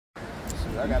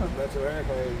I got to let your hair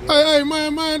clean. Hey,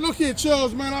 man, look here,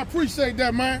 Chubbs, man. I appreciate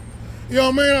that, man. You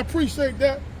know, man, I appreciate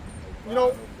that. You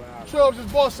know, Chubbs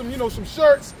just bought some, you know, some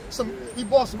shirts. He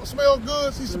bought some smell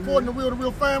goods. He's supporting the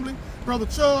Real family, brother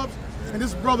Chubbs, and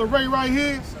this brother Ray right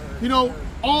here. You know,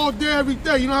 all day, every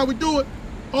day. You know how we do it?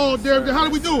 All day, every day. How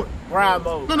do we do it? Grind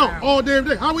mode. No, all day,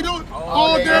 every day. How we do it?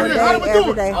 All day, every day. How do we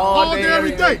do it? All day,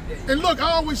 every day. And look,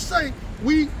 I always say,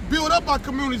 we build up our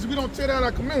communities. We don't tear down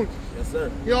our communities. Yes,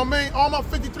 sir. You know what I mean? All my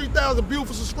 53,000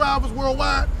 beautiful subscribers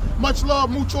worldwide, much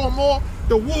love, mucho more.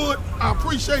 The Wood, I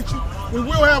appreciate you. We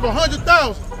will have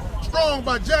 100,000 strong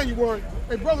by January.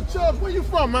 Hey, brother Chubbs, where you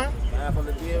from, man? I'm from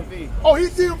the DMV. Oh,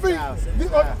 he's DMV?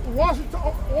 Washington?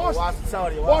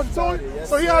 Yes,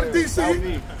 so he out of sir.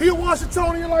 DC? He a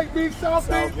Washingtonian like me, South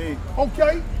Beach?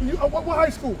 Okay. What high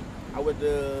school? I went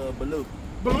to Baloo.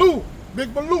 Baloo.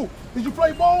 Big Baloo. Did you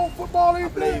play ball, football,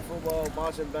 anything? I played football,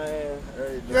 marching band,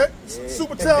 everything. Yeah,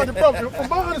 super talented brother. From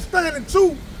my understanding,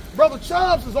 too, brother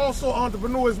Chubbs is also an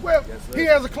entrepreneur as well. Yes, sir. He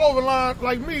has a clothing line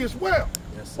like me as well.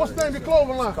 Yes, What's the name of your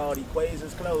clothing line? It's called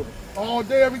Equations Clothing. All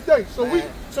day, every day. So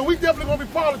we definitely gonna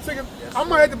be politicking. Yes, I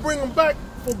might have to bring them back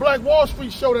for Black Wall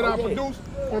Street show that I produced.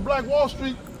 On Black Wall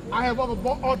Street, I have other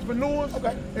entrepreneurs,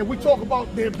 and we talk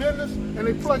about their business, and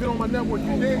they plug it on my network.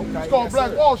 You dig? It's called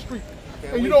Black Wall Street.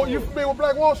 And you know, you familiar with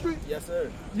Black Wall Street? Yes,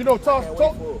 sir. You know, Tulsa,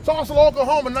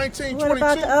 Oklahoma, 1922. What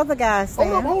about the other guys?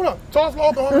 Hold up. Tulsa,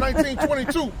 Oklahoma,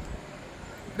 1922.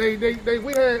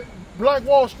 We had Black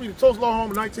Wall Street in Tulsa,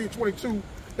 Oklahoma, 1922.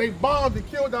 They bombed and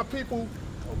killed our people,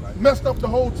 messed up the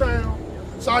whole town.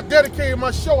 So I dedicated my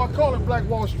show. I call it Black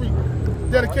Wall Street.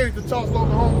 Dedicated to Tulsa,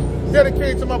 Oklahoma.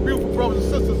 Dedicated to my beautiful brothers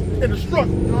and sisters in the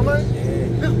struggle. You know what I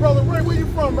mean? This brother Ray, where you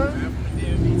from, man? I'm from the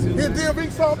DMV too. Here,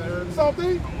 DMV,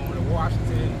 Southeast?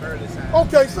 Washington, Maryland side.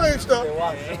 Okay, same stuff.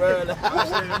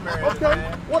 Okay.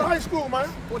 What high school, man?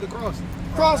 What the Crossing?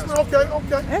 Crossing, okay.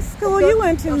 That's school you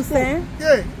went to, Sam.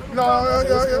 Yeah.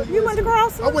 No, You went to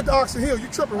Crossing? I went to Oxon Hill. You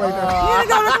tripping right now. You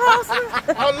didn't go to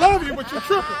Crossing? I love you, but you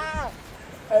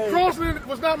tripping. Crossing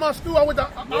was not my school. I went to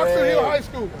Oxon Hill High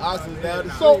School.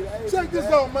 So check this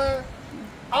out, man.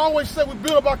 I always say we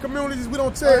build up our communities. We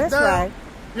don't tear it down. Right.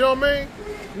 You know what I mean?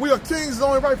 We are kings. It's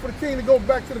only right for the king to go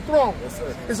back to the throne. Yes,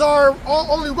 sir. It's our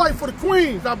only right for the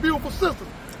queens, our beautiful sisters.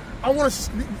 I want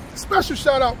a special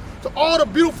shout out to all the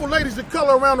beautiful ladies of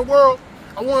color around the world.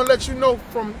 I want to let you know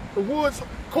from the Woods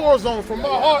Core Zone, from my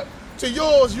heart to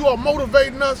yours, you are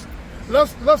motivating us.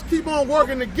 Let's keep on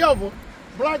working together.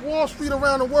 Black Wall Street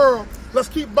around the world. Let's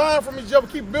keep buying from each other,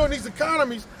 keep building these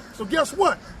economies. So guess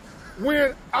what?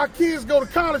 When our kids go to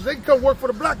college, they can come work for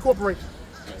the black corporation.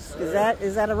 Is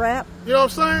that a wrap? You know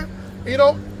what I'm saying? You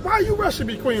know, why are you rushing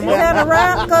me, Queen? Is that a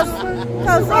wrap? Because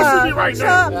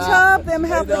Chubb them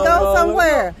have to go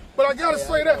somewhere. But I gotta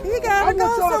say that. He gotta go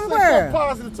somewhere. I want y'all to say something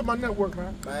positive to my network,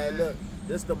 man. Man, look,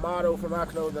 this is the motto from our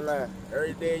clothing line.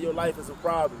 Every day in your life is a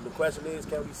problem. The question is,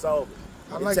 can we solve it?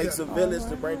 It takes a village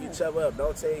to bring each other up.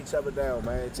 Don't tear each other down,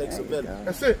 man. It takes a village.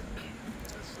 That's it.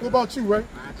 What about you, Ray?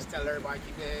 I just tell everybody,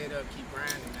 keep their head up, keep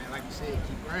grinding, man. Like you said,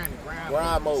 keep grinding.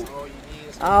 Grind mode. All you need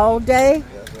is all day.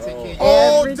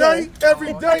 All day,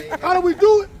 every day. How do we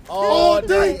do it? All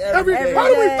day, every day. How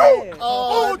do we do it?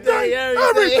 All day,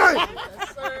 every day.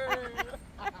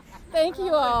 Thank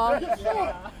you all. All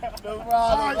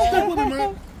right, stick with me,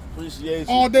 man. Appreciate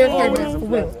you. All day, every day, man. For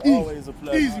real. Always a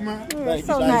pleasure. Easy, man. Thank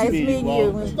So you. nice meeting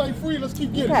you. Stay free. Let's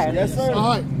keep getting Okay. it. Yes, sir. All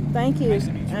right. Thank you.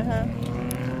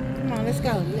 Come on, let's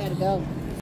go. We gotta go.